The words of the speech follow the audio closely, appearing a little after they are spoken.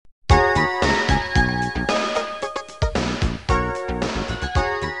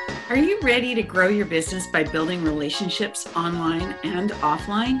ready to grow your business by building relationships online and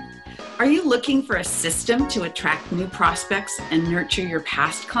offline? Are you looking for a system to attract new prospects and nurture your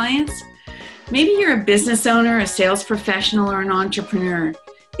past clients? Maybe you're a business owner, a sales professional, or an entrepreneur.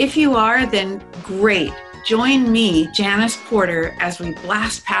 If you are, then great. Join me, Janice Porter, as we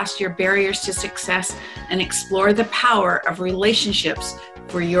blast past your barriers to success and explore the power of relationships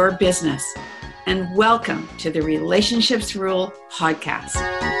for your business. And welcome to the Relationships Rule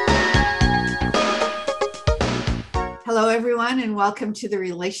podcast. Hello, everyone, and welcome to the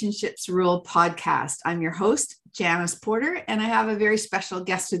Relationships Rule podcast. I'm your host, Janice Porter, and I have a very special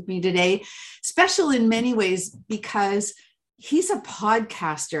guest with me today. Special in many ways because he's a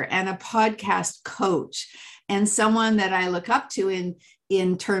podcaster and a podcast coach, and someone that I look up to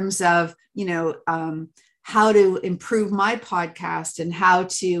in terms of, how to improve my podcast and how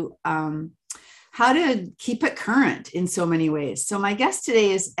to keep it current in so many ways. So my guest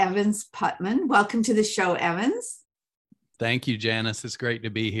today is Evans Putman. Welcome to the show, Evans. Thank you, Janice. It's great to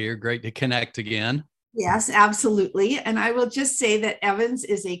be here. Great to connect again. Yes, absolutely. And I will just say that Evans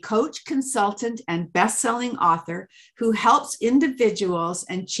is a coach, consultant, and best-selling author who helps individuals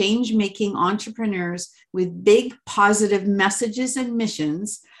and change-making entrepreneurs with big positive messages and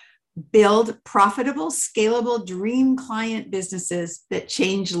missions build profitable, scalable dream client businesses that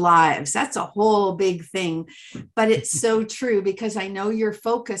change lives. That's a whole big thing, but it's so true because I know your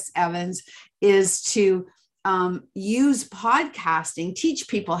focus, Evans, is to use podcasting, teach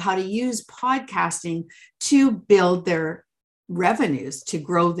people how to use podcasting to build their revenues, to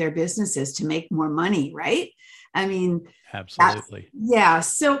grow their businesses, to make more money, right? I mean, absolutely. Yeah.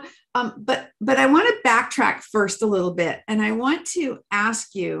 So, but I want to backtrack first a little bit, and I want to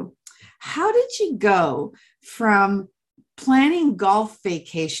ask you, how did you go from planning golf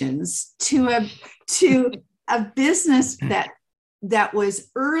vacations to a business that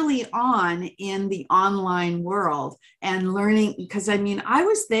was early on in the online world and learning? Because I mean, I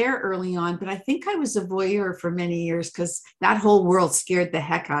was there early on, but I think I was a voyeur for many years because that whole world scared the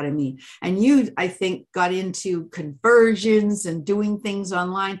heck out of me. And you, I think, got into conversions and doing things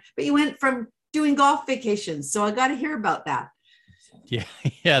online, but you went from doing golf vacations. So I got to hear about that.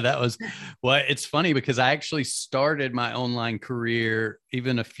 Yeah, that was, well, it's funny because I actually started my online career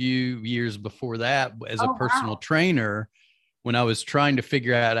even a few years before that as a personal trainer when I was trying to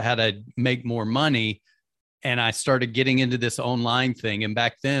figure out how to make more money. And I started getting into this online thing. And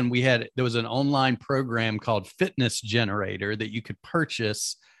back then there was an online program called Fitness Generator that you could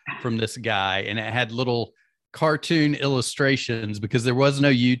purchase from this guy. And it had little cartoon illustrations because there was no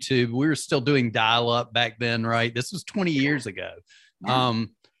YouTube. We were still doing dial-up back then, right? This was 20 years ago. Yeah.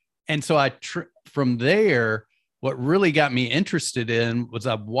 And so from there, what really got me interested in was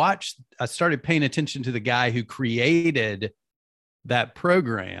I started paying attention to the guy who created that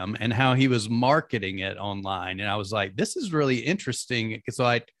program and how he was marketing it online. And I was like, this is really interesting.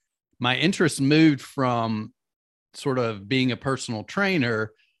 So my interest moved from sort of being a personal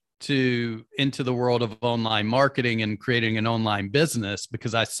trainer into the world of online marketing and creating an online business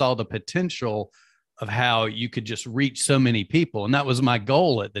because I saw the potential of how you could just reach so many people. And that was my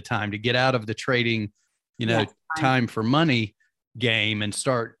goal at the time, to get out of the trading, time for money game and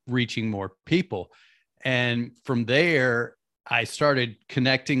start reaching more people. And from there, I started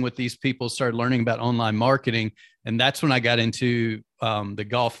connecting with these people, started learning about online marketing. And that's when I got into the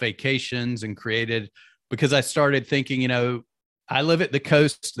golf vacations and because I started thinking, I live at the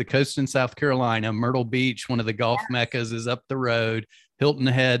coast in South Carolina. Myrtle Beach, one of the golf meccas, is up the road. Hilton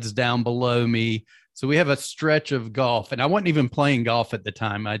Head's down below me. So we have a stretch of golf, and I wasn't even playing golf at the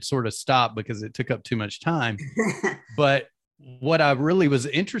time. I'd sort of stopped because it took up too much time. But what I really was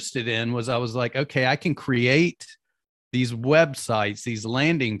interested in was I was like, okay, I can create these websites, these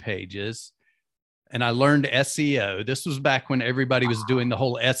landing pages. And I learned SEO. This was back when everybody was doing the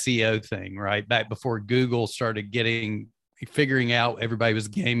whole SEO thing, right? Back before Google started figuring out everybody was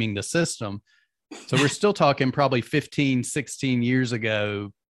gaming the system. So we're still talking probably 15, 16 years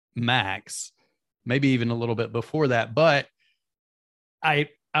ago, max, maybe even a little bit before that. But I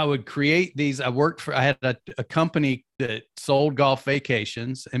would create these. I had a company that sold golf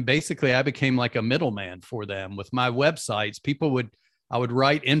vacations, and basically I became like a middleman for them with my websites. I would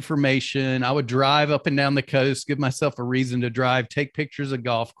write information. I would drive up and down the coast, give myself a reason to drive, take pictures of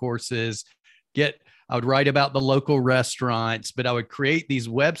golf courses, I would write about the local restaurants, but I would create these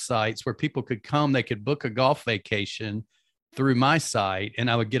websites where people could come, they could book a golf vacation through my site,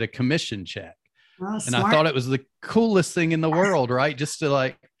 and I would get a commission check. Oh, and I thought it was the coolest thing in the world, right? Just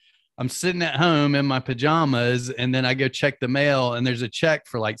to I'm sitting at home in my pajamas, and then I go check the mail, and there's a check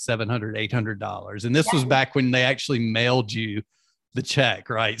for like $700, $800. And this was back when they actually mailed you the check,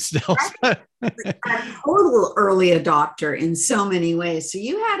 right? Still. I'm a total early adopter in so many ways. So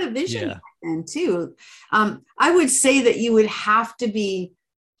you had a vision back then too. I would say that you would have to be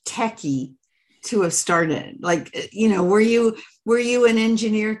techie to have started. Like, you know, were you an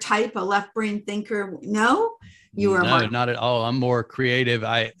engineer type, a left brain thinker? No, you were. No, not at all. I'm more creative.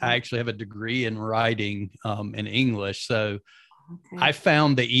 I actually have a degree in writing in English. So I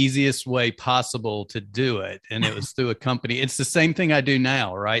found the easiest way possible to do it. And it was through a company. It's the same thing I do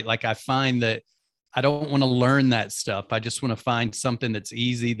now, right? Like I find that I don't want to learn that stuff. I just want to find something that's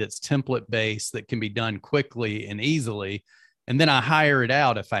easy, that's template based, that can be done quickly and easily. And then I hire it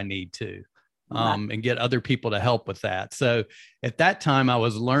out if I need to, and get other people to help with that. So at that time I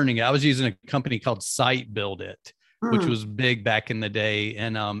was learning, I was using a company called Site Build It, which was big back in the day.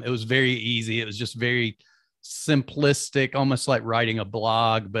 And it was very easy. It was just very simplistic, almost like writing a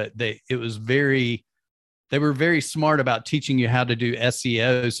blog, but they were very smart about teaching you how to do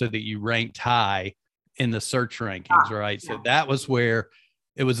SEO so that you ranked high in the search rankings, right? Yeah. So that was where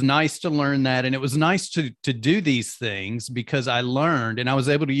it was nice to learn that. And it was nice to do these things because I learned and I was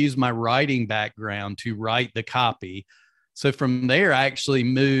able to use my writing background to write the copy. So from there, I actually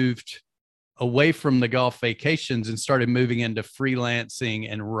moved away from the golf vacations and started moving into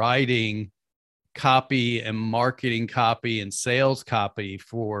freelancing and writing copy and marketing copy and sales copy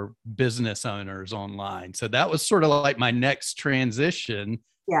for business owners online. So that was sort of like my next transition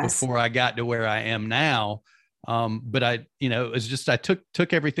before I got to where I am now. But I, you know, it was just, I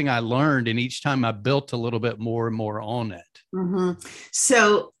took everything I learned and each time I built a little bit more and more on it.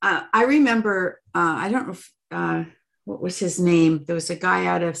 So I remember, I don't know if, what was his name? There was a guy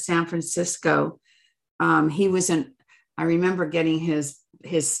out of San Francisco. I remember getting his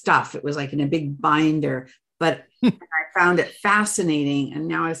stuff. It was like in a big binder, but I found it fascinating. And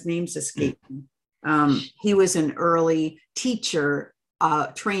now his name's escaping. He was an early teacher,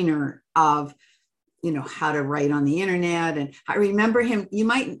 trainer of, you know, how to write on the internet. And I remember him. You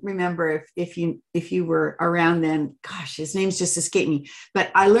might remember if you were around then. Gosh, his name's just escaped me.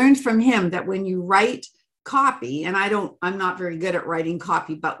 But I learned from him that when you write copy, and I'm not very good at writing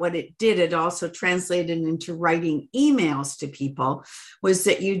copy, but what it did, it also translated into writing emails to people, was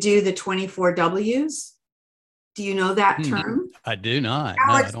that you do the 24 W's. Do you know that term? I do not.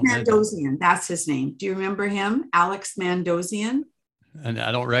 Alex Mandossian, that's his name. Do you remember him? Alex Mandossian? And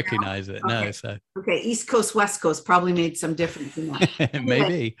I don't recognize it. Okay. No. So East Coast, West Coast probably made some difference in that.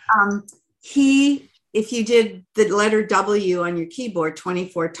 Maybe. If you did the letter W on your keyboard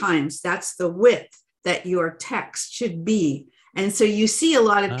 24 times, that's the width that your text should be. And so you see a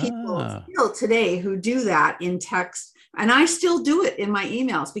lot of people still today who do that in text. And I still do it in my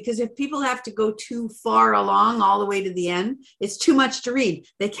emails, because if people have to go too far along all the way to the end, it's too much to read.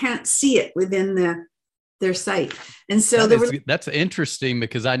 They can't see it within their site. And so that's interesting,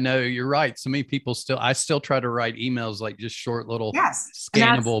 because I know you're right. So many people I still try to write emails like just short little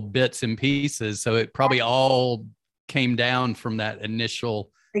scannable bits and pieces. So it probably all came down from that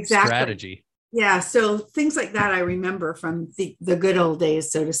initial strategy. Yeah. So things like that I remember from the good old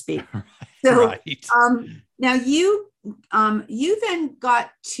days, so to speak. So now you then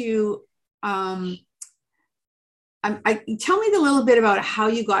got to tell me a little bit about how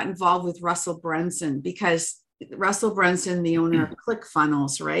you got involved with Russell Brunson, because Russell Brunson, the owner of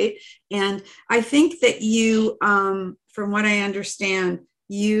ClickFunnels, right? And I think that you, from what I understand,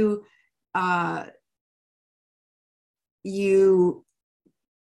 you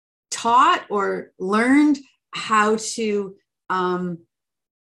taught or learned how to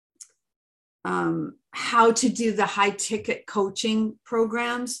do the high ticket coaching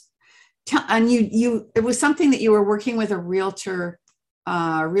programs. And it was something that you were working with a realtor,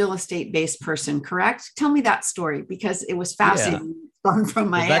 real estate based person, correct? Tell me that story, because it was fascinating. Gone from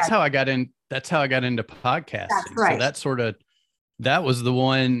my head. That's how I got into podcasting. That's right. So that was the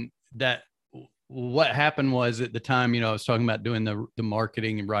one that. What happened was, at the time, you know, I was talking about doing the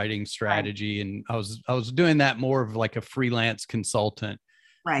marketing and writing strategy, and I was doing that more of like a freelance consultant.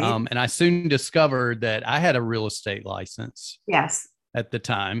 Right. And I soon discovered that I had a real estate license. Yes. At the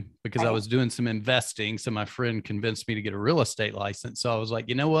time, because I was doing some investing. So my friend convinced me to get a real estate license. So I was like,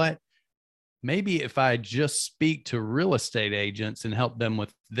 you know what? Maybe if I just speak to real estate agents and help them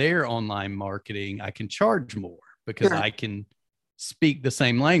with their online marketing, I can charge more, because I can speak the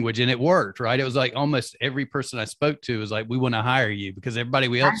same language. And it worked, right? It was like almost every person I spoke to was like, we want to hire you, because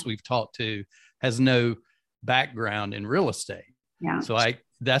everybody else we've talked to has no background in real estate. Yeah. So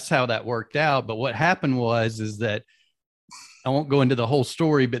that's how that worked out. But what happened is that I won't go into the whole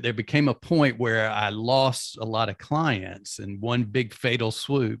story, but there became a point where I lost a lot of clients in one big fatal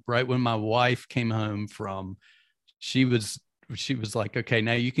swoop. Right when my wife came home she was she was like, okay,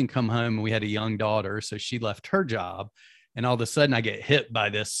 now you can come home. And we had a young daughter. So she left her job. And all of a sudden I get hit by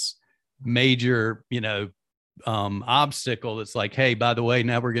this major, obstacle that's like, hey, by the way,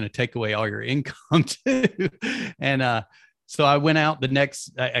 now we're going to take away all your income too. And so I went out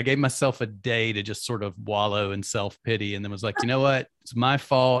I gave myself a day to just sort of wallow in self-pity, and then was like, you know what? It's my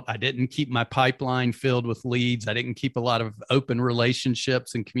fault. I didn't keep my pipeline filled with leads. I didn't keep a lot of open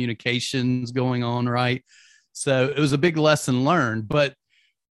relationships and communications going on. Right. So it was a big lesson learned, but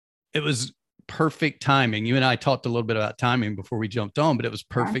it was perfect timing. You and I talked a little bit about timing before we jumped on, but it was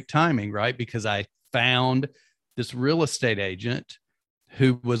perfect timing, right? Because I found this real estate agent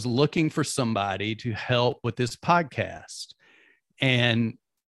who was looking for somebody to help with this podcast. And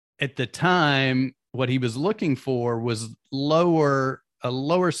at the time, what he was looking for was a lower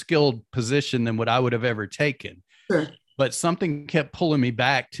skilled position than what I would have ever taken. Sure. But something kept pulling me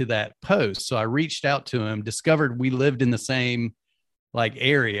back to that post. So I reached out to him, discovered we lived in the same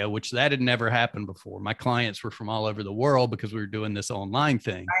area, which that had never happened before. My clients were from all over the world because we were doing this online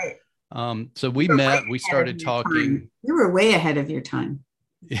thing. Right. So we met, we started talking. You were way ahead of your time.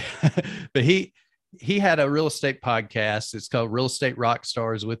 Yeah. But he had a real estate podcast. It's called Real Estate Rock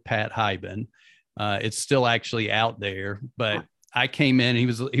Stars with Pat Hyben. It's still actually out there, but I came in,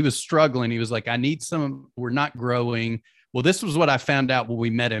 he was struggling. He was like, we're not growing. Well, this was what I found out when we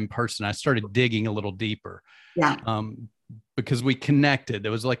met in person. I started digging a little deeper. Yeah. Because we connected.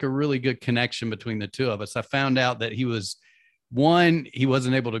 There was like a really good connection between the two of us. I found out that he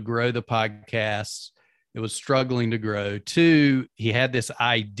wasn't able to grow the podcast. It was struggling to grow. 2, he had this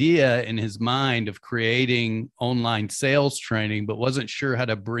idea in his mind of creating online sales training, but wasn't sure how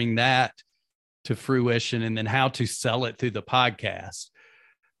to bring that to fruition and then how to sell it through the podcast.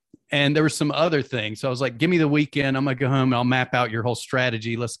 And there were some other things. So I was like, give me the weekend. I'm going to go home and I'll map out your whole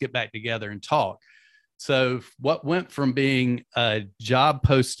strategy. Let's get back together and talk. So what went from being a job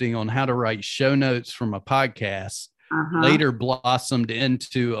posting on how to write show notes from a podcast later blossomed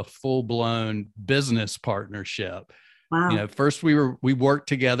into a full-blown business partnership. Wow. First we worked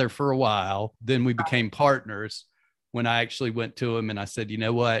together for a while, then we became partners when I actually went to him and I said, you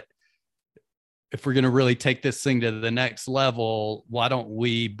know what, if we're going to really take this thing to the next level, why don't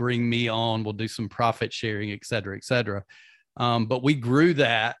we bring me on? We'll do some profit sharing, et cetera, et cetera. But we grew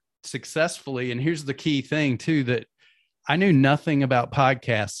that successfully. And here's the key thing too, that I knew nothing about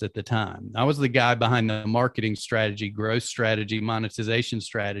podcasts at the time. I was the guy behind the marketing strategy, growth strategy, monetization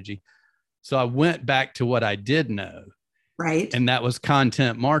strategy. So I went back to what I did know. Right. And that was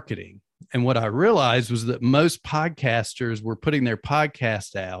content marketing. And what I realized was that most podcasters were putting their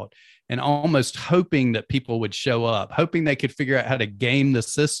podcast out and almost hoping that people would show up, hoping they could figure out how to game the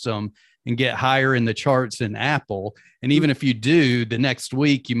system and get higher in the charts in Apple. And even if you do, the next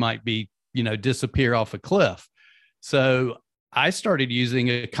week you might be, disappear off a cliff. So I started using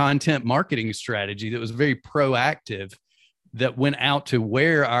a content marketing strategy that was very proactive, that went out to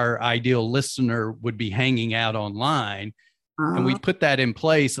where our ideal listener would be hanging out online. And we put that in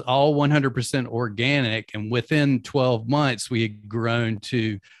place, all 100% organic. And within 12 months, we had grown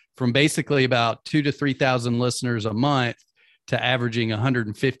from basically about 2,000 to 3,000 listeners a month to averaging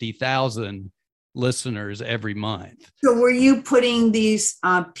 150,000 listeners every month. So were you putting these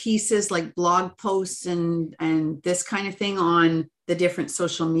pieces like blog posts and this kind of thing on the different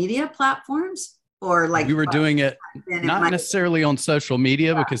social media platforms? Or like we were doing it not necessarily on social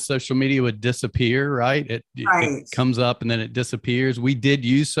media, because social media would disappear, right? It comes up and then it disappears. We did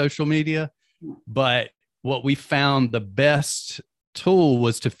use social media, but what we found the best tool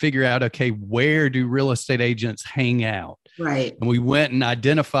was to figure out, okay, where do real estate agents hang out? Right. And we went and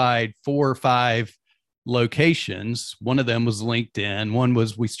identified 4 or 5 locations. One of them was LinkedIn. One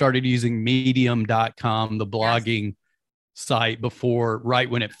was, we started using medium.com, the blogging site right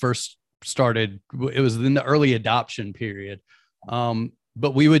when it first started. It was in the early adoption period.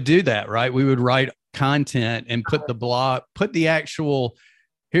 But we would do that, right? We would write content and put the actual,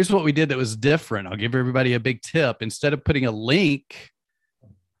 here's what we did that was different. I'll give everybody a big tip. Instead of putting a link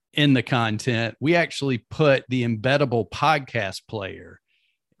in the content, we actually put the embeddable podcast player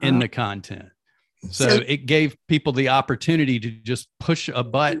in the content. So it gave people the opportunity to just push a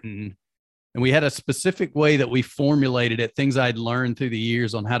button. And we had a specific way that we formulated it, things I'd learned through the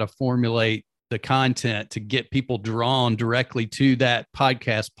years on how to formulate the content to get people drawn directly to that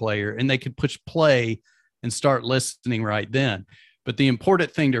podcast player, and they could push play and start listening right then. But the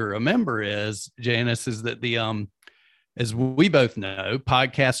important thing to remember is, Janice, is that as we both know,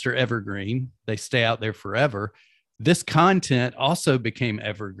 podcasts are evergreen. They stay out there forever. This content also became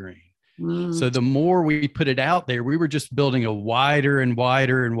evergreen. So the more we put it out there, we were just building a wider and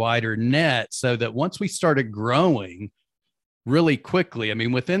wider and wider net, so that once we started growing, really quickly. I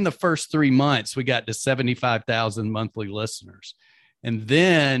mean, within the first 3 months, we got to 75,000 monthly listeners. And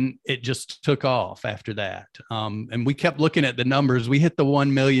then it just took off after that. And we kept looking at the numbers. We hit the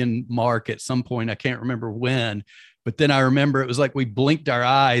 1 million mark at some point. I can't remember when, but then I remember it was like we blinked our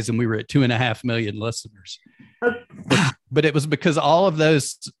eyes and we were at 2.5 million listeners. But it was because all of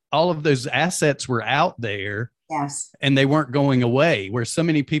those assets were out there. Yes. And they weren't going away, where so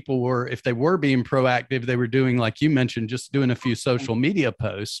many people were, if they were being proactive, they were doing, like you mentioned, just doing a few social media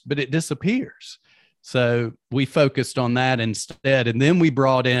posts, but it disappears. So we focused on that instead. And then we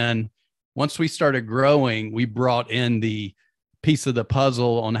brought in, once we started growing, we brought in the piece of the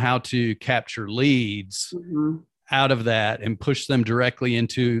puzzle on how to capture leads out of that and push them directly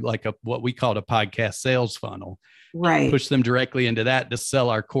into like what we called a podcast sales funnel. Right. Push them directly into that to sell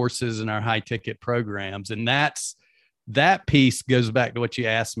our courses and our high ticket programs. And that piece goes back to what you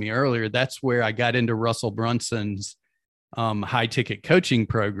asked me earlier. That's where I got into Russell Brunson's high ticket coaching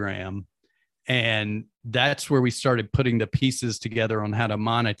program. And that's where we started putting the pieces together on how to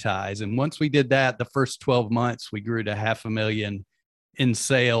monetize. And once we did that, the first 12 months, we grew to 500,000 in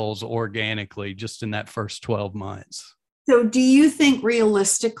sales organically, just in that first 12 months. So do you think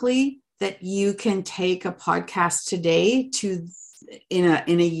realistically that you can take a podcast today to in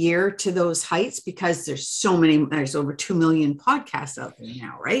a year to those heights? Because there's over 2 million podcasts out there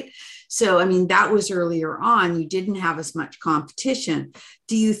now, right? So, I mean, that was earlier on, you didn't have as much competition.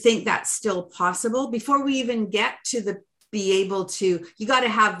 Do you think that's still possible? Before we even get to you got to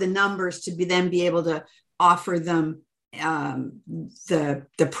have the numbers to be able to offer them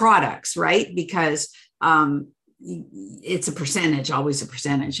the products, right? Because it's always a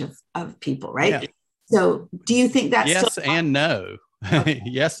percentage of people, right? Yeah. So do you think that's yes and no?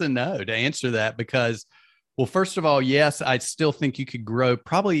 Yes and no to answer that, because, well, first of all, yes, I still think you could grow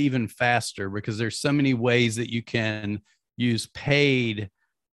probably even faster, because there's so many ways that you can use paid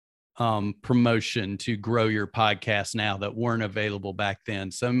promotion to grow your podcast now that weren't available back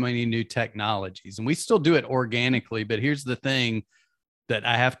then. So many new technologies, and we still do it organically. But here's the thing that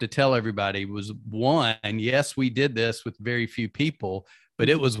I have to tell everybody was, one, yes, we did this with very few people, but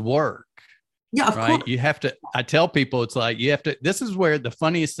it was work. Yeah, of right. course. You have to, I tell people, it's like, you have to, this is where the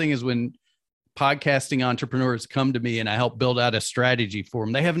funniest thing is when podcasting entrepreneurs come to me and I help build out a strategy for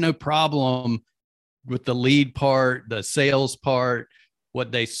them. They have no problem with the lead part, the sales part.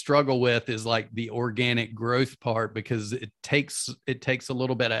 What they struggle with is like the organic growth part, because it takes a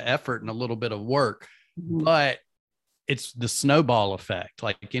little bit of effort and a little bit of work, but it's the snowball effect,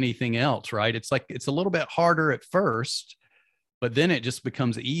 like anything else, right? It's like, it's a little bit harder at first, but then it just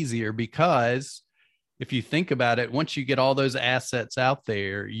becomes easier, because if you think about it, once you get all those assets out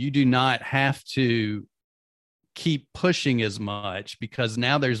there, you do not have to keep pushing as much, because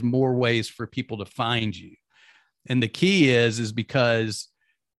now there's more ways for people to find you. And the key is because,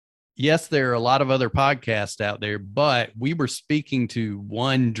 yes, there are a lot of other podcasts out there, but we were speaking to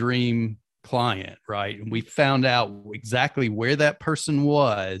one dream client, right? And we found out exactly where that person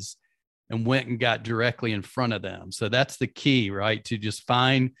was and went and got directly in front of them. So that's the key, right? To just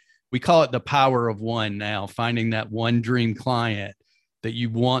find, we call it the power of one now, finding that one dream client that you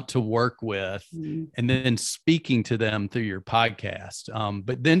want to work with, and then speaking to them through your podcast.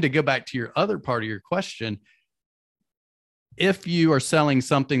 But then to go back to your other part of your question, if you are selling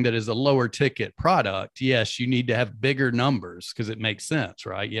something that is a lower ticket product, yes, you need to have bigger numbers, because it makes sense,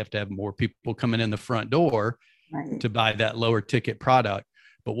 right? You have to have more people coming in the front door to buy that lower ticket product.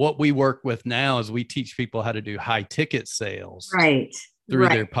 But what we work with now is we teach people how to do high ticket sales through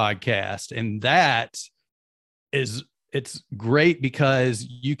their podcast. And that is, it's great because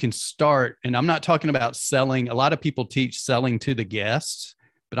you can start, and I'm not talking about selling. A lot of people teach selling to the guests,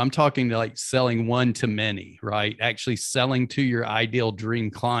 but I'm talking to like selling one to many, right? Actually selling to your ideal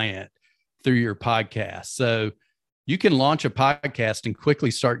dream client through your podcast. So you can launch a podcast and quickly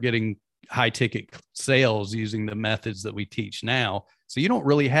start getting high ticket sales using the methods that we teach now. So you don't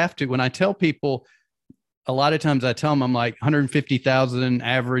really have to. When I tell people, a lot of times I tell them I'm like 150,000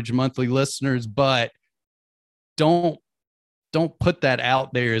 average monthly listeners, but don't put that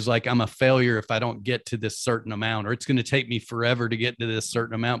out there as like I'm a failure if I don't get to this certain amount, or it's going to take me forever to get to this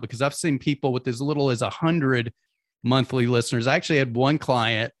certain amount, because I've seen people with as little as 100 monthly listeners. I actually had one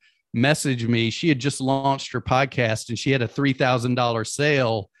client message me. She had just launched her podcast and she had a $3,000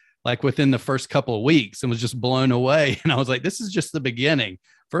 sale like within the first couple of weeks, and was just blown away. And I was like, this is just the beginning.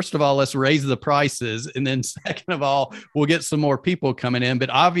 First of all, let's raise the prices. And then second of all, we'll get some more people coming in.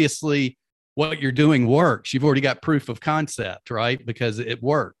 But obviously what you're doing works. You've already got proof of concept, right? Because it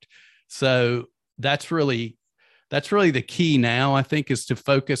worked. So that's really the key now, I think, is to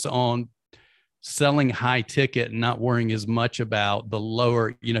focus on selling high ticket and not worrying as much about the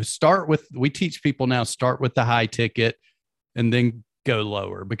lower, we teach people now, start with the high ticket and then go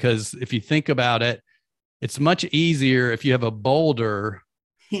lower. Because if you think about it, it's much easier if you have a boulder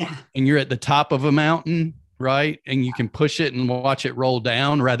and you're at the top of a mountain, right? And you can push it and watch it roll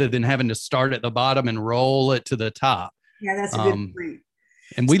down rather than having to start at the bottom and roll it to the top. Yeah, that's a good point.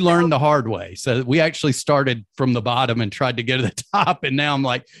 And we learned the hard way. So we actually started from the bottom and tried to get to the top. And now I'm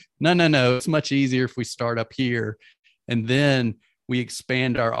like, no, it's much easier if we start up here. And then we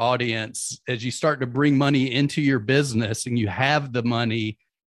expand our audience as you start to bring money into your business and you have the money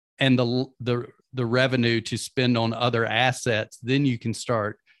and the revenue to spend on other assets, then you can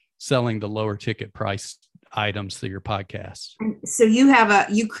start selling the lower ticket price items through your podcast. So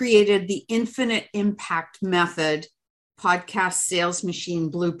you created the Infinite Impact Method podcast sales machine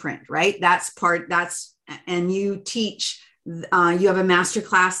blueprint, right? And you teach, you have a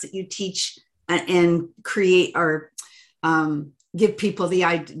masterclass that you teach and create or give people the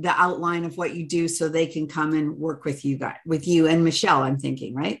outline of what you do so they can come and work with you and Michelle, I'm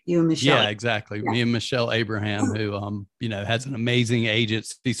thinking, right? You and Michelle. Yeah, exactly. Yeah. Me and Michelle Abraham, who, has an amazing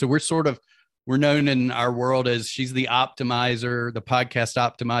agency. So we're known in our world as she's the optimizer, the podcast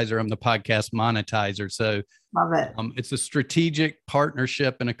optimizer. I'm the podcast monetizer. So love it. It's a strategic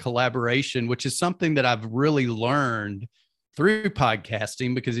partnership and a collaboration, which is something that I've really learned through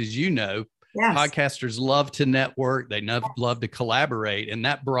podcasting, because as you know, podcasters love to network. They love to collaborate. And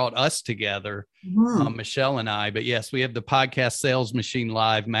that brought us together, Michelle and I. But yes, we have the Podcast Sales Machine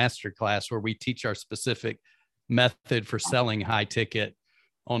Live Masterclass where we teach our specific method for selling high ticket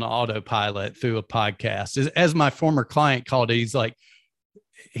on autopilot through a podcast. As my former client called it,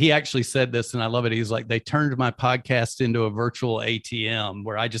 he actually said this, and I love it. He's like, they turned my podcast into a virtual ATM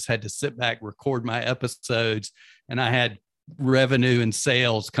where I just had to sit back, record my episodes, and I had revenue and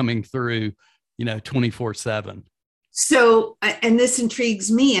sales coming through, 24/7. So, and this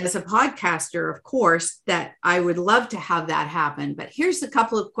intrigues me as a podcaster, of course, that I would love to have that happen. But here's a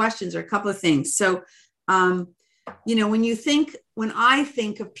couple of questions or a couple of things. So, when I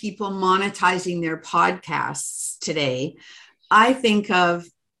think of people monetizing their podcasts today, I think of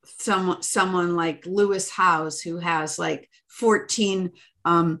someone like Lewis Howes, who has like 14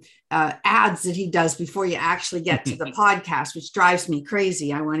 ads that he does before you actually get to the podcast, which drives me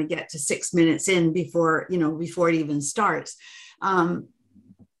crazy. I want to get to 6 minutes in before it even starts. And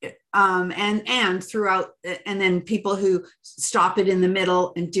throughout, and then people who stop it in the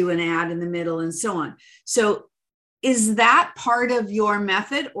middle and do an ad in the middle and so on. So is that part of your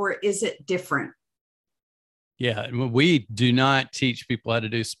method or is it different? Yeah, we do not teach people how to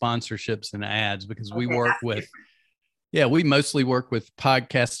do sponsorships and ads because we work with, we mostly work with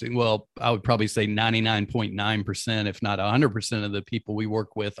podcasting. Well, I would probably say 99.9%, if not 100% of the people we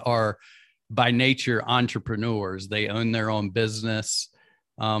work with are by nature entrepreneurs. They own their own business.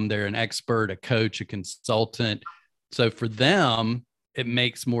 They're an expert, a coach, a consultant. So for them, it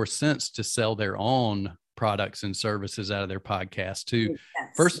makes more sense to sell their own products and services out of their podcast too. Yes.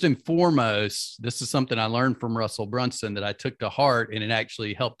 First and foremost, this is something I learned from Russell Brunson that I took to heart, and it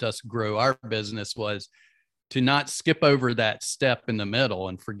actually helped us grow our business, was to not skip over that step in the middle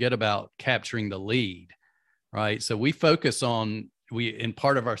and forget about capturing the lead, right? So we focus on, in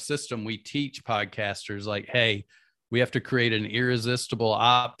part of our system, we teach podcasters like, hey, we have to create an irresistible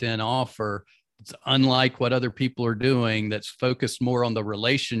opt-in offer. It's unlike what other people are doing, that's focused more on the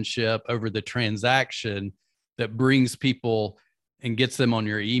relationship over the transaction, that brings people and gets them on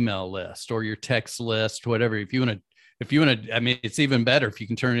your email list or your text list, whatever. If you want to, I mean, it's even better if you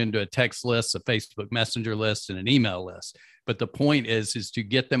can turn it into a text list, a Facebook Messenger list, and an email list. But the point is to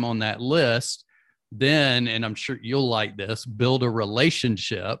get them on that list. Then, and I'm sure you'll like this, build a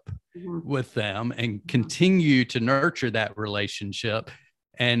relationship with them and continue to nurture that relationship.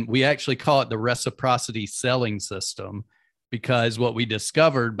 And we actually call it the reciprocity selling system, because what we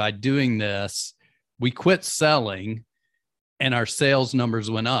discovered by doing this, we quit selling and our sales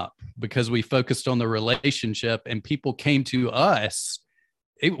numbers went up because we focused on the relationship and people came to us.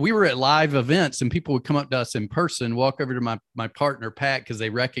 We were at live events and people would come up to us in person, walk over to my partner, Pat, because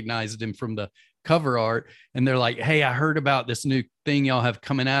they recognized him from the cover art. And they're like, hey, I heard about this new thing y'all have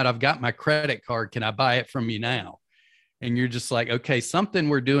coming out. I've got my credit card. Can I buy it from you now? And you're just like, okay, something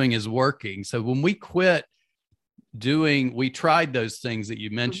we're doing is working. So when we quit doing, we tried those things that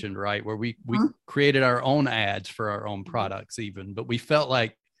you mentioned, right? Where we created our own ads for our own products even, but we felt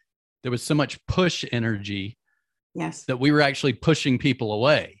like there was so much push energy that we were actually pushing people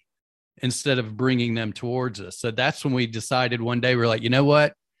away instead of bringing them towards us. So that's when we decided one day, we're like, you know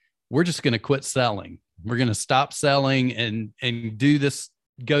what? We're just going to quit selling. We're going to stop selling and do this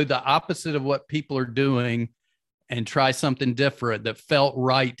go the opposite of what people are doing and try something different that felt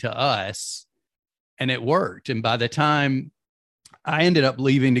right to us. And it worked. And by the time I ended up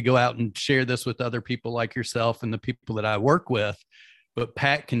leaving to go out and share this with other people like yourself and the people that I work with, but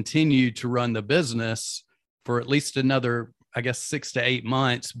Pat continued to run the business for at least another, I guess, 6 to 8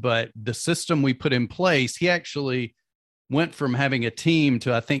 months. But the system we put in place, he actually went from having a team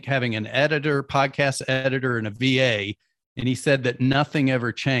to, I think, having an editor, podcast editor, and a VA. And he said that nothing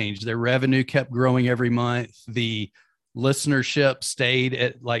ever changed. Their revenue kept growing every month. The listenership stayed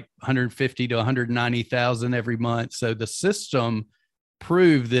at like 150 to 190,000 every month. So the system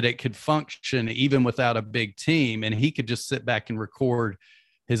proved that it could function even without a big team, and he could just sit back and record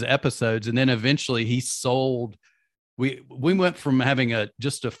his episodes. And then eventually he sold. We went from having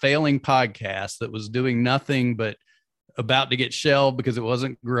just a failing podcast that was doing nothing but about to get shelved because it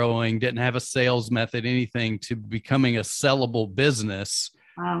wasn't growing, didn't have a sales method, anything, to becoming a sellable business.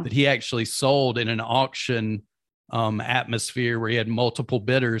 Wow. That he actually sold in an auction atmosphere where he had multiple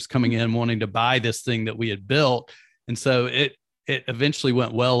bidders coming in wanting to buy this thing that we had built. And so it eventually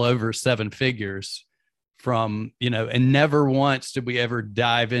went well over 7 figures from, and never once did we ever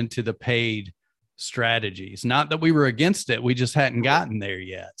dive into the paid strategies. Not that we were against it. We just hadn't gotten there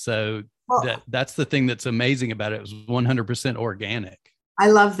yet. So that's the thing that's amazing about it. It was 100% organic. I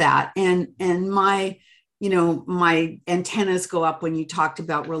love that. And my antennas go up when you talked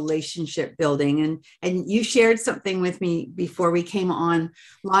about relationship building, and you shared something with me before we came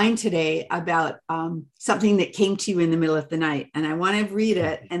online today about something that came to you in the middle of the night. And I want to read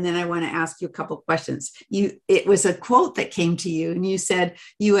it, and then I want to ask you a couple of questions. It was a quote that came to you, and you said,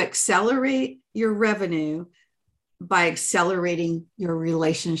 you accelerate your revenue by accelerating your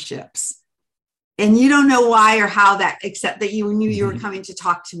relationships. And you don't know why or how that, except that you knew you were coming to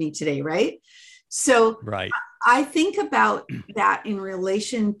talk to me today, right? So right. I think about that in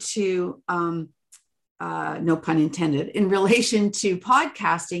relation to, no pun intended, in relation to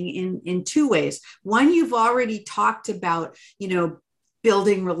podcasting in 2 ways. One, you've already talked about,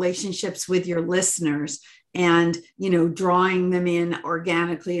 building relationships with your listeners and, drawing them in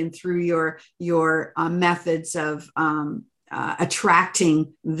organically and through your methods of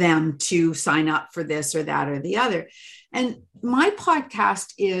attracting them to sign up for this or that or the other. And my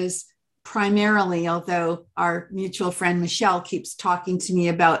podcast is primarily, although our mutual friend Michelle keeps talking to me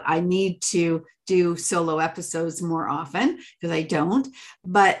about I need to do solo episodes more often because I don't,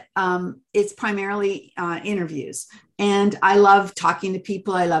 but it's primarily interviews. And I love talking to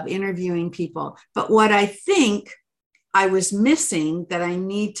people. I love interviewing people. But what I think I was missing that I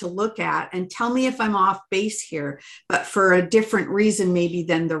need to look at, and tell me if I'm off base here, but for a different reason maybe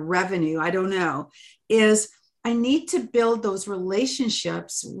than the revenue, I don't know, is I need to build those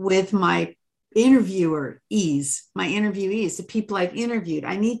relationships with my interviewees, the people I've interviewed.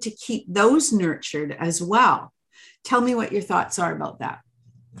 I need to keep those nurtured as well. Tell me what your thoughts are about that.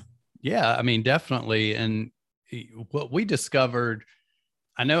 Yeah, I mean, definitely. And what we discovered,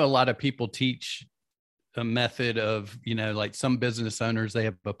 I know a lot of people teach a method of, like some business owners, they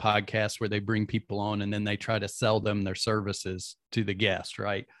have a podcast where they bring people on and then they try to sell them their services to the guest,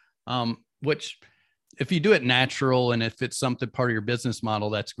 right? Which if you do it natural and if it's something part of your business model,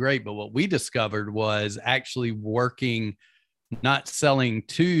 that's great. But what we discovered was actually working, not selling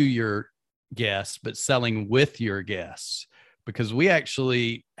to your guests, but selling with your guests. Because we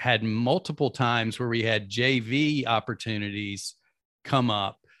actually had multiple times where we had JV opportunities come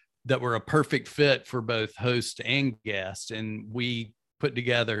up that were a perfect fit for both host and guest. And we put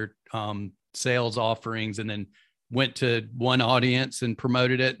together sales offerings and then went to one audience and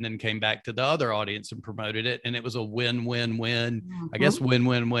promoted it, and then came back to the other audience and promoted it. And it was a win-win-win, I guess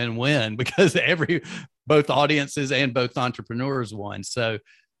win-win-win-win, because both audiences and both entrepreneurs won. So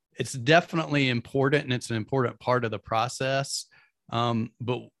it's definitely important, and it's an important part of the process.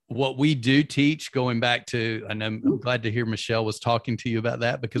 But what we do teach, going back to, and I'm glad to hear Michelle was talking to you about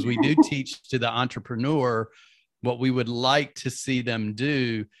that, because we do teach to the entrepreneur, what we would like to see them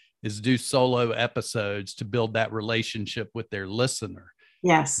do is do solo episodes to build that relationship with their listener.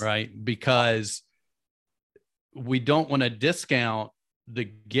 Yes. Right. Because we don't want to discount the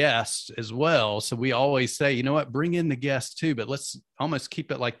guests as well. So we always say, you know what, bring in the guests too, but let's almost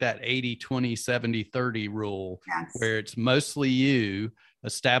keep it like that 80, 20, 70, 30 rule, yes, where it's mostly you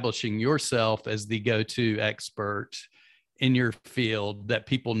establishing yourself as the go-to expert in your field that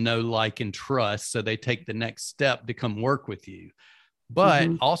people know, like, and trust. So they take the next step to come work with you, but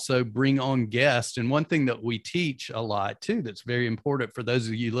also bring on guests. And one thing that we teach a lot too, that's very important for those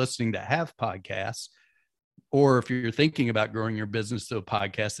of you listening that have podcasts, or if you're thinking about growing your business to a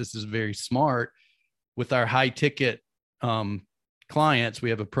podcast, this is very smart. With our high ticket clients, we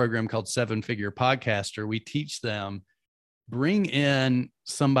have a program called 7-Figure Podcaster. We teach them, bring in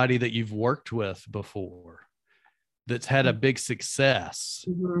somebody that you've worked with before that's had a big success,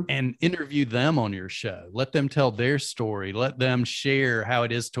 and interview them on your show. Let them tell their story. Let them share how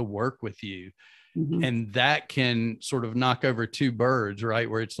it is to work with you. And that can sort of knock over two birds, right?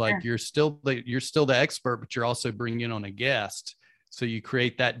 Where it's like, you're still the expert, but you're also bringing on a guest. So you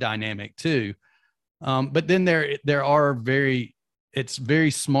create that dynamic too. But then it's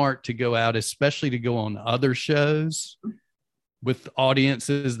very smart to go out, especially to go on other shows with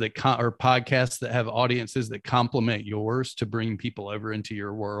audiences or podcasts that have audiences that complement yours, to bring people over into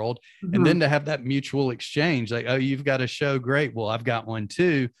your world. And then to have that mutual exchange, like, oh, you've got a show. Great. Well, I've got one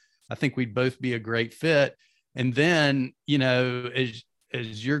too. I think we'd both be a great fit. And then, as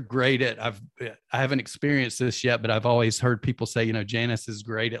you're great at, I haven't experienced this yet, but I've always heard people say, Janice is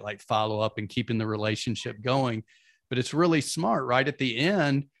great at like follow up and keeping the relationship going. But it's really smart right at the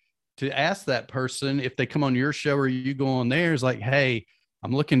end to ask that person, if they come on your show or you go on theirs, like, hey,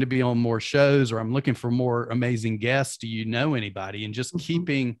 I'm looking to be on more shows, or I'm looking for more amazing guests. Do you know anybody? And just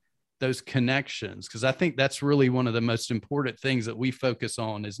keeping those connections. Because I think that's really one of the most important things that we focus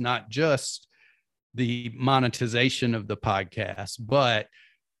on, is not just the monetization of the podcast, but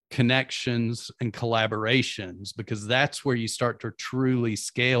connections and collaborations, because that's where you start to truly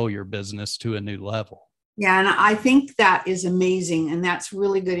scale your business to a new level. Yeah. And I think that is amazing. And that's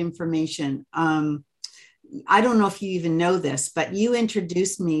really good information. I don't know if you even know this, but you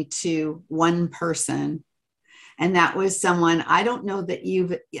introduced me to one person. And that was someone, I don't know that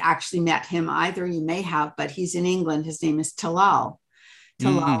you've actually met him either. You may have, but he's in England. His name is Talal.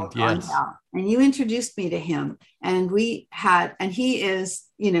 Yes. And you introduced me to him. And he is,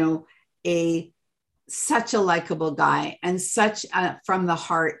 such a likable guy, and such a from the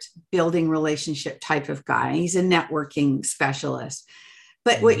heart building relationship type of guy. He's a networking specialist.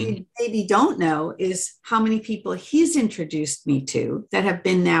 But what you maybe don't know is how many people he's introduced me to that have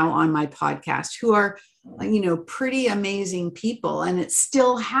been now on my podcast, who are, pretty amazing people. And it's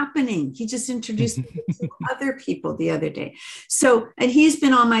still happening. He just introduced me to other people the other day. So, and he's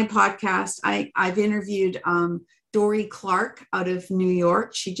been on my podcast. I've interviewed Dory Clark out of New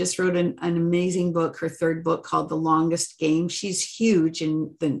York. She just wrote an amazing book, her third book, called The Longest Game. She's huge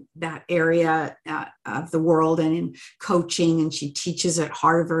in that area of the world and in coaching, and she teaches at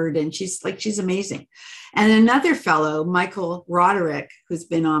Harvard, and she's amazing. And another fellow, Michael Roderick, who's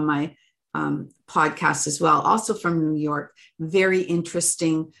been on my podcast as well, also from New York, very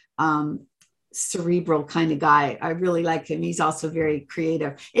interesting, cerebral kind of guy. I really like him. He's also very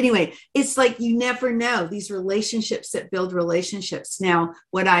creative. Anyway, it's like, you never know, these relationships that build relationships. Now,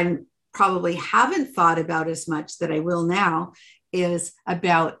 what I probably haven't thought about as much that I will now is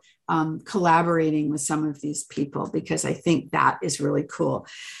about collaborating with some of these people, because I think that is really cool.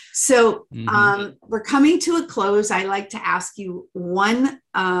 So we're coming to a close. I like to ask you one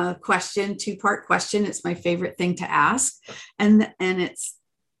question, two-part question. It's my favorite thing to ask. And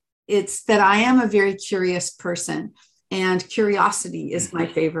it's that I am a very curious person, and curiosity is my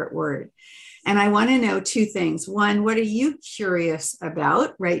favorite word. And I want to know two things. One, what are you curious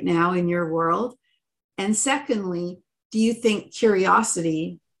about right now in your world? And secondly, do you think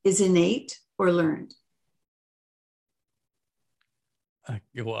curiosity is innate or learned?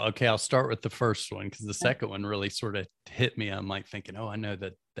 Well, okay, I'll start with the first one, because the second one really sort of hit me. I'm like thinking, oh, I know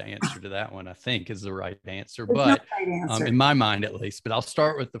that the answer to that one, I think, is the right answer, but no right answer. In my mind at least. But I'll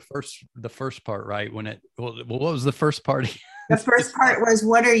start with the first part, right? What was the first part? The first part was,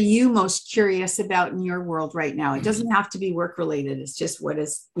 what are you most curious about in your world right now? It doesn't have to be work related. It's just what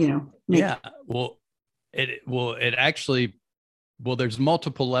is, yeah. There's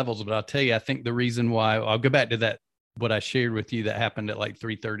multiple levels, but I'll tell you, I think the reason why, I'll go back to that, what I shared with you that happened at like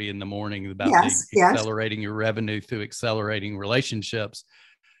 3:30 in the morning about accelerating your revenue through accelerating relationships.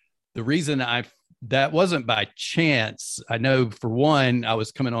 The reason that wasn't by chance. I know, for one, I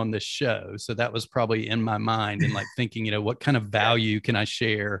was coming on this show, so that was probably in my mind, and like thinking, what kind of value can I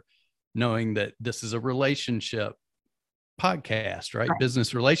share, knowing that this is a relationship podcast, right?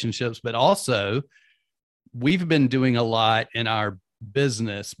 Business relationships, but also we've been doing a lot in our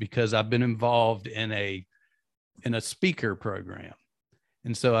business because I've been involved in a speaker program.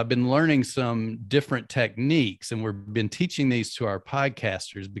 And so I've been learning some different techniques, and we've been teaching these to our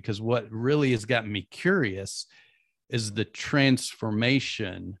podcasters, because what really has gotten me curious is the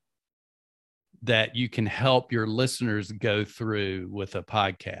transformation that you can help your listeners go through with a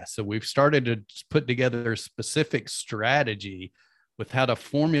podcast. So we've started to put together a specific strategy with how to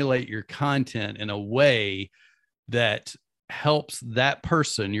formulate your content in a way that helps that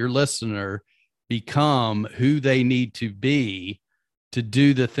person, your listener, become who they need to be to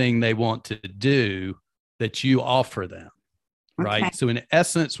do the thing they want to do that you offer them. Right. Okay. So in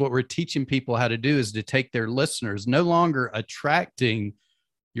essence, what we're teaching people how to do is to take their listeners, no longer attracting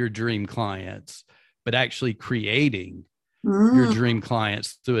your dream clients, but actually creating your dream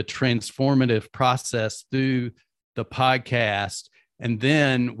clients through a transformative process through the podcast. And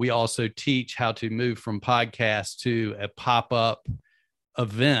then we also teach how to move from podcast to a pop-up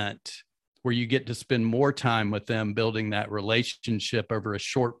event where you get to spend more time with them, building that relationship over a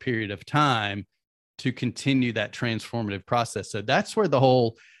short period of time to continue that transformative process. So that's where the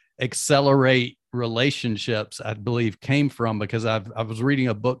whole accelerate relationships, I believe, came from, because I was reading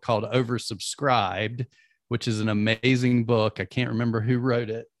a book called Oversubscribed, which is an amazing book. I can't remember who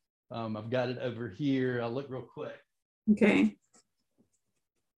wrote it. I've got it over here. I'll look real quick. Okay.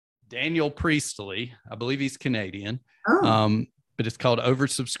 Daniel Priestley, I believe he's Canadian, Oh. but it's called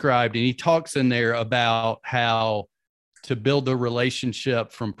Oversubscribed. And he talks in there about how to build the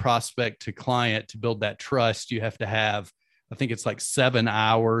relationship from prospect to client, to build that trust, you have to have, I think it's like 7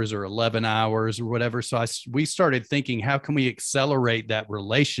 hours or 11 hours or whatever. So we started thinking, how can we accelerate that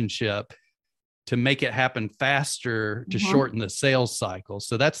relationship to make it happen faster, to shorten the sales cycle?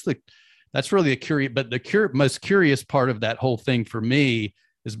 So that's really the most curious part of that whole thing for me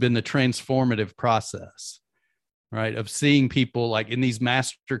has been the transformative process, right? Of seeing people like in these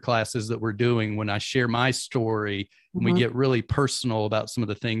master classes that we're doing, when I share my story, and we get really personal about some of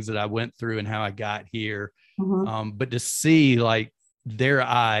the things that I went through and how I got here. But to see like their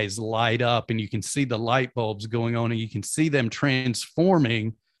eyes light up, and you can see the light bulbs going on, and you can see them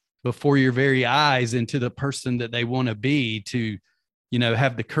transforming before your very eyes into the person that they want to be, to, you know,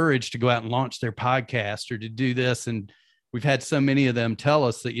 have the courage to go out and launch their podcast or to do this. And we've had so many of them tell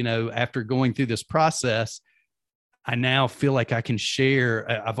us that, you know, after going through this process, I now feel like I can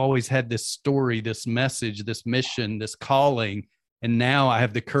share. I've always had this story, this message, this mission, this calling, and now I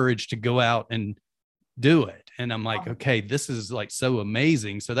have the courage to go out and do it. And I'm like, okay, this is like so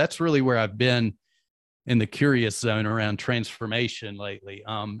amazing. So that's really where I've been in the curious zone around transformation lately,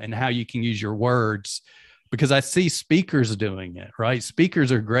 and how you can use your words, because I see speakers doing it, right?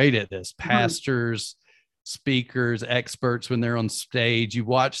 Speakers are great at this. Pastors, speakers, experts, when they're on stage, you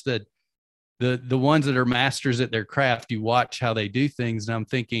watch the ones that are masters at their craft, you watch how they do things. And I'm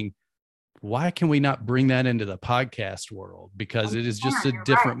thinking, why can we not bring that into the podcast world? Because it is just a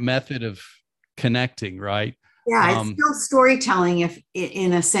different method of connecting, right? Yeah, it's still storytelling, if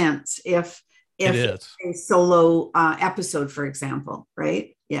in a sense, if it is a solo episode, for example,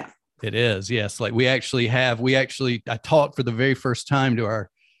 right? Yeah. It is. Yes. Like I taught for the very first time to our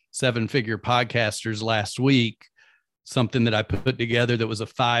 7-figure podcasters last week, something that I put together that was a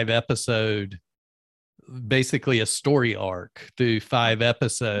 5-episode, basically a story arc through 5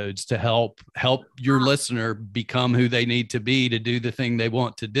 episodes to help your listener become who they need to be to do the thing they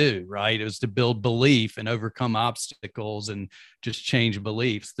want to do. Right. It was to build belief and overcome obstacles and just change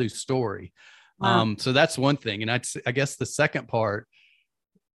beliefs through story. Wow. So that's one thing. And I guess the second part,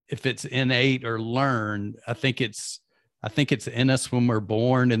 if it's innate or learned, I think it's in us when we're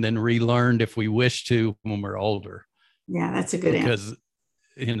born, and then relearned if we wish to when we're older. Yeah, that's a good answer. Because,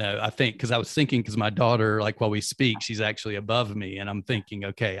 you know, I think, because I was thinking, because my daughter, like while we speak, she's actually above me, and I'm thinking,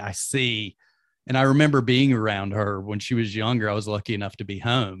 okay, I see. And I remember being around her when she was younger. I was lucky enough to be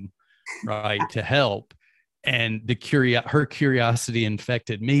home, right, to help. And her curiosity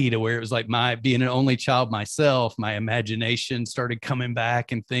infected me to where it was like, my being an only child myself, my imagination started coming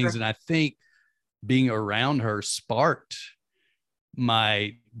back and things. And I think being around her sparked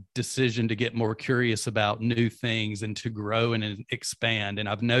my decision to get more curious about new things and to grow and expand. And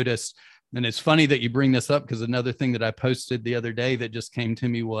I've noticed, and it's funny that you bring this up, because another thing that I posted the other day that just came to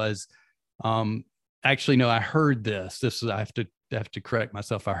me was, actually, no, I heard this. I have to correct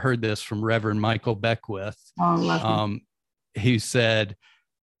myself. I heard this from Reverend Michael Beckwith. Oh, love him. He said,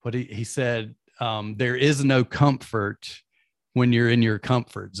 he said, there is no comfort when you're in your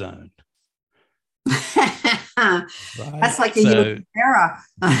comfort zone. Right. That's like a human era.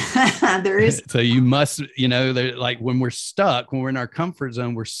 There is. So you must, you know, like when we're in our comfort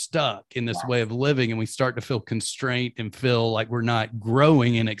zone, we're stuck in this way of living, and we start to feel constrained and feel like we're not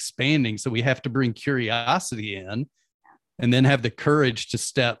growing and expanding. So we have to bring curiosity in, and then have the courage to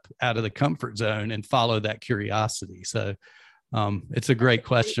step out of the comfort zone and follow that curiosity. So it's a great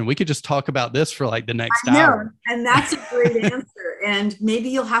question. We could just talk about this for like the next hour. And that's a great answer. And maybe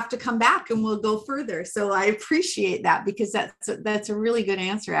you'll have to come back and we'll go further. So I appreciate that, because that's a really good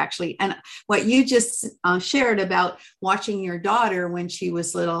answer, actually. And what you just shared about watching your daughter when she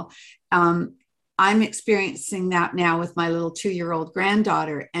was little, I'm experiencing that now with my little 2-year-old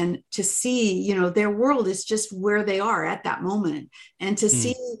granddaughter, and to see, their world is just where they are at that moment. And to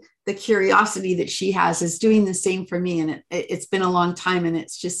see the curiosity that she has is doing the same for me. And it's been a long time, and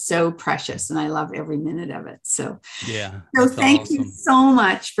it's just so precious, and I love every minute of it. So thank you so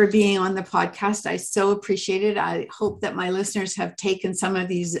much for being on the podcast. I so appreciate it. I hope that my listeners have taken some of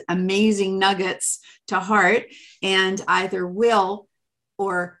these amazing nuggets to heart, and either will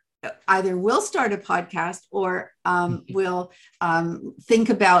start a podcast or will think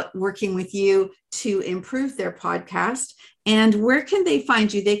about working with you to improve their podcast. And where can they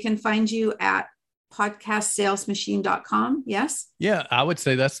find you? They can find you at podcastsalesmachine.com. Yes. Yeah, I would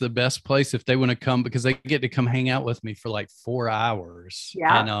say that's the best place if they want to come, because they get to come hang out with me for like 4 hours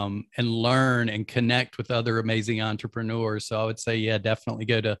and learn and connect with other amazing entrepreneurs. So I would say, definitely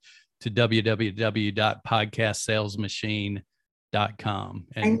go to www.podcastsalesmachine.com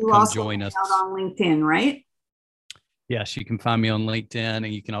and you come also join us on LinkedIn, right? Yes, you can find me on LinkedIn,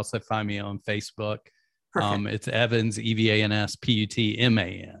 and you can also find me on Facebook. It's Evans, Evans,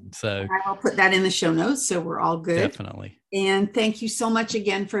 Putman. So I will put that in the show notes, so we're all good. Definitely. And thank you so much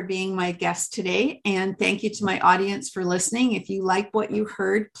again for being my guest today. And thank you to my audience for listening. If you like what you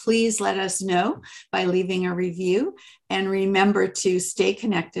heard, please let us know by leaving a review. And remember to stay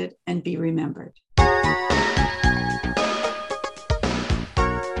connected and be remembered.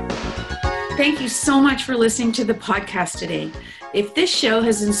 Thank you so much for listening to the podcast today. If this show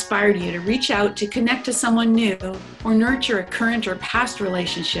has inspired you to reach out to connect to someone new or nurture a current or past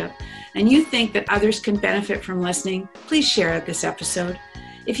relationship, and you think that others can benefit from listening, please share this episode.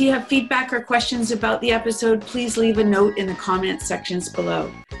 If you have feedback or questions about the episode, please leave a note in the comments sections below.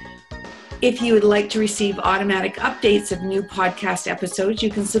 If you would like to receive automatic updates of new podcast episodes, you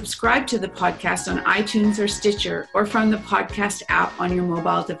can subscribe to the podcast on iTunes or Stitcher, or from the podcast app on your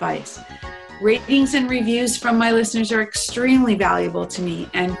mobile device. Ratings and reviews from my listeners are extremely valuable to me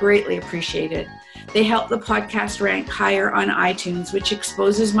and greatly appreciated. They help the podcast rank higher on iTunes, which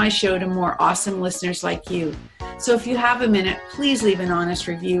exposes my show to more awesome listeners like you. So if you have a minute, please leave an honest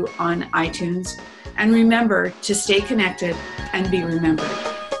review on iTunes. And remember to stay connected and be remembered.